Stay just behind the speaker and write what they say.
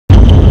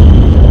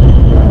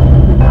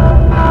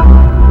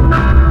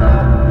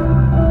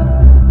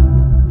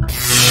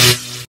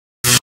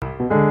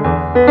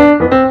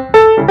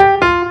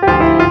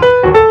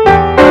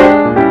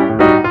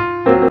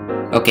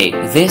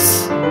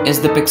This is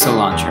the Pixel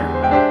launcher.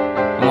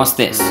 And what's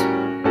this?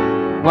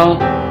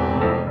 Well,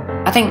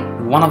 I think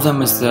one of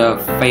them is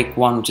the fake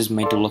one which is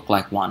made to look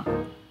like one,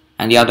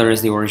 and the other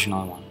is the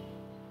original one.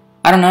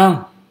 I don't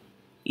know.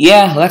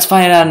 Yeah, let's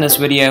find out in this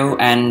video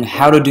and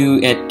how to do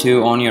it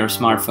too on your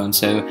smartphone.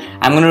 So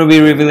I'm going to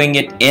be revealing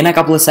it in a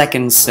couple of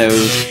seconds. So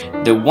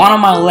the one on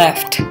my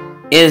left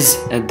is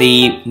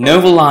the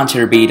Nova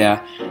Launcher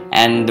beta,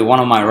 and the one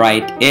on my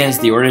right is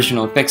the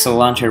original Pixel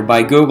launcher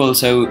by Google.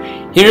 So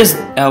here's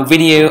a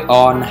video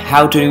on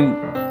how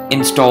to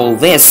install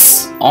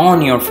this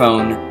on your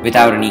phone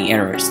without any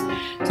errors.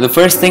 So the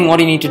first thing what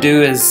you need to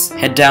do is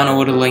head down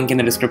over to the link in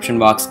the description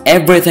box.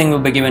 Everything will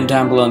be given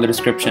down below in the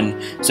description.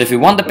 So if you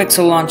want the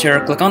Pixel launcher,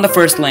 click on the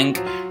first link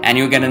and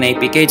you'll get an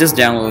APK. Just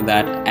download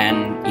that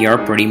and you're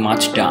pretty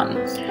much done.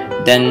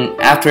 Then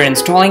after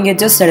installing it,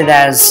 just set it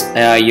as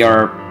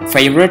your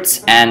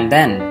favorites, and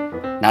then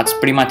that's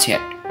pretty much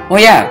it. Oh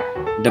yeah,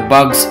 the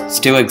bugs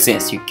still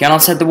exist. You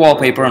cannot set the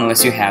wallpaper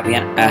unless you have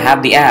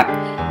the app.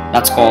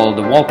 That's called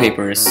the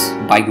wallpapers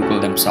by Google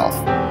themselves.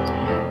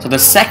 So the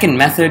second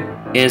method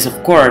is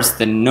of course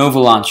the Nova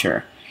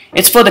launcher.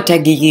 It's for the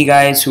tech geeky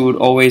guys who would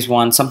always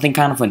want some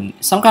kind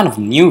of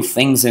new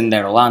things in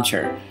their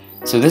launcher.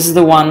 So this is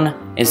the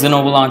one, is the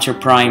Nova Launcher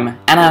Prime,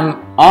 and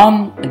I'm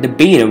on the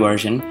beta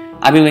version.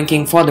 I'll be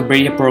linking for the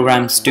beta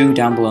programs too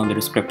down below in the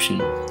description.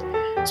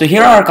 So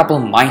here are a couple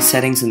of my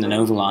settings in the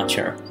Nova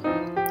launcher.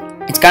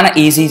 It's kinda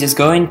easy. Just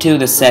go into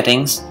the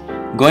settings,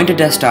 go into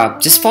desktop,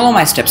 just follow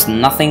my steps,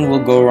 nothing will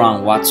go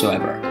wrong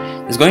whatsoever.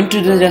 Just go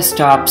into the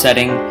desktop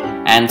setting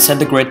and set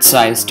the grid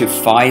size to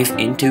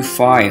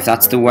 5x5.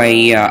 That's the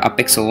way a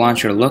Pixel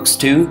launcher looks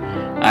too.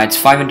 It's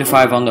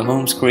 5x5 on the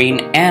home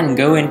screen, and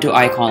go into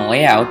icon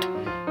layout.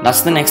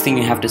 That's the next thing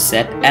you have to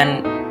set,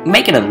 and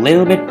make it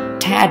a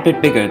tad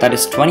bit bigger. That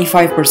is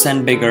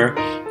 25% bigger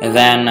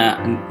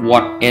than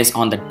what is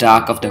on the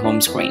dock of the home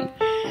screen.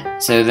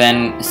 So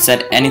then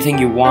set anything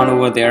you want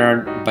over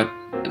there, but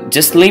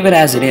just leave it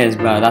as it is,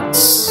 but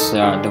that's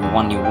the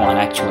one you want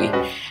actually.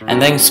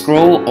 And then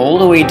scroll all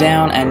the way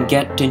down and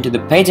get into the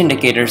page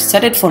indicator.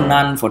 Set it for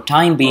none for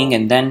time being,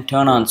 and then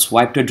turn on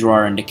swipe to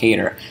drawer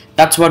indicator.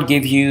 That's what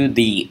gives you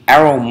the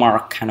arrow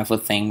mark kind of a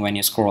thing when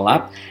you scroll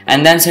up.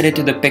 And then set it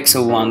to the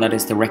pixel one, that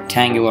is the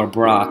rectangular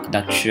block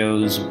that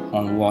shows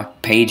on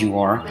what page you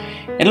are.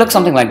 It looks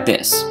something like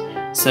this.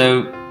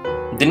 So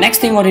the next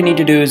thing what you need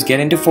to do is get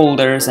into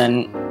folders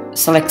and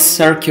select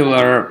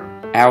circular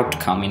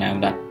outcome,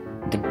 that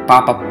the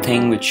pop-up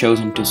thing which shows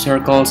into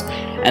circles,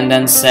 and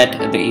then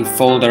set the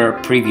folder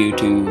preview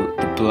to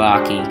the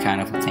blocky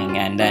kind of a thing.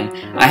 And then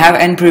I have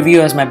end preview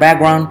as my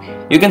background.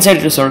 You can set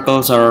it to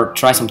circles or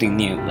try something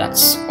new.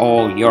 That's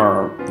all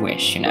your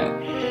wish,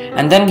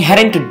 And then head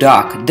into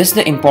dock. This is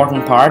the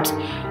important part.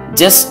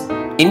 Just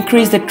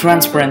increase the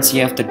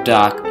transparency of the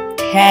dock a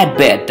tad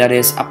bit, that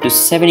is up to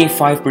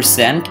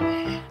 75%.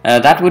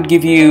 That would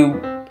give you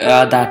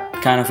that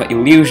kind of an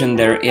illusion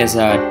there is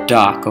a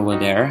dock over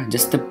there,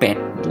 just a bit,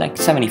 like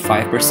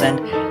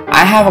 75%.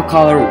 I have a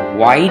color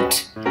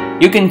white.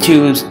 You can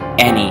choose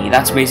any.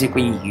 That's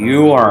basically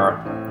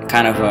your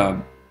kind of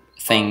a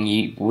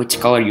thing, which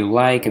color you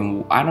like,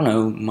 and I don't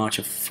know much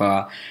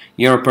of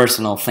your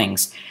personal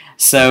things.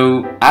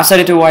 So I've set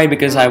it to white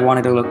because I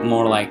wanted to look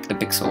more like the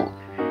Pixel.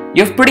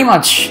 You've pretty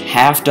much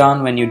half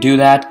done when you do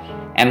that,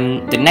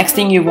 and the next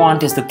thing you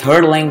want is the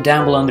third link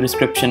down below in the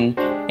description.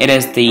 It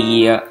is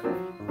the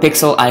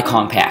Pixel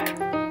icon pack.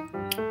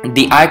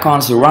 The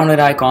icons, the rounded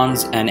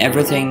icons, and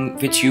everything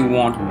which you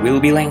want will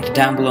be linked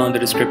down below in the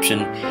description.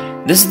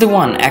 This is the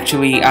one.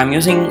 Actually, I'm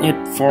using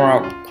it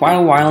for quite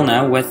a while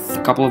now with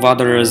a couple of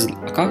other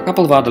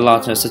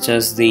launchers, such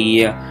as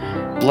the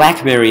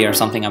BlackBerry or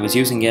something. I was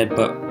using it,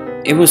 but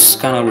it was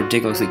kind of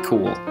ridiculously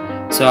cool.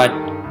 So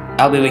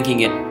I'll be linking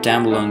it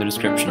down below in the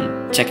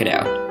description. Check it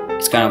out.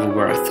 It's kind of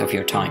worth of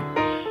your time,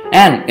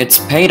 and it's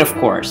paid, of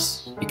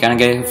course. You can't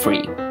get it for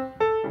free.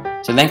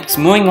 So next,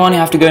 moving on, you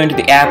have to go into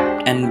the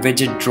app and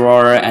widget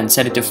drawer and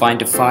set it to find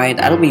to find.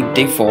 That'll be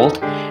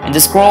default, and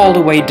just scroll all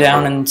the way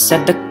down and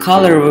set the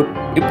color.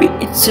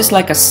 It's just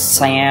like a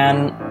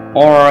cyan,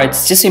 or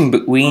it's just in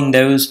between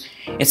those.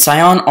 It's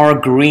cyan or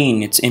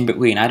green. It's in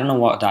between. I don't know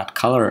what that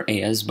color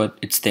is, but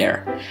it's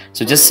there.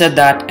 So just set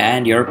that,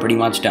 and you're pretty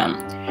much done.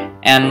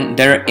 And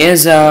there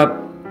is a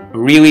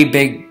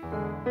really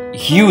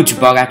huge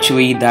bug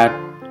actually, that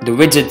the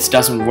widgets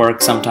doesn't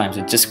work sometimes.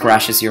 It just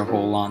crashes your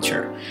whole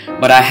launcher.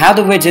 But I have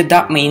the widget,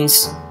 that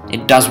means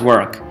it does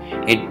work.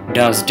 It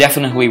does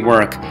definitely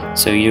work,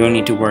 so you don't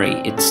need to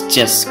worry. It's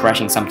just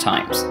crashing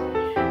sometimes.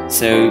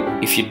 So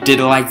if you did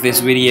like this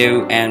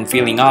video and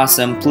feeling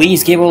awesome,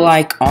 please give a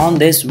like on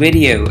this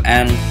video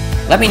and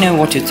let me know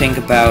what you think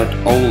about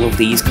all of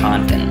these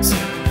contents.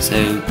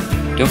 So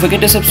don't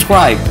forget to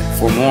subscribe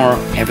for more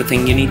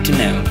everything you need to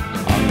know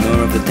on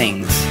more of the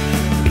things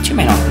which you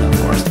may not know, of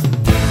course.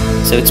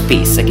 So it's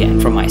peace again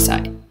from my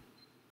side.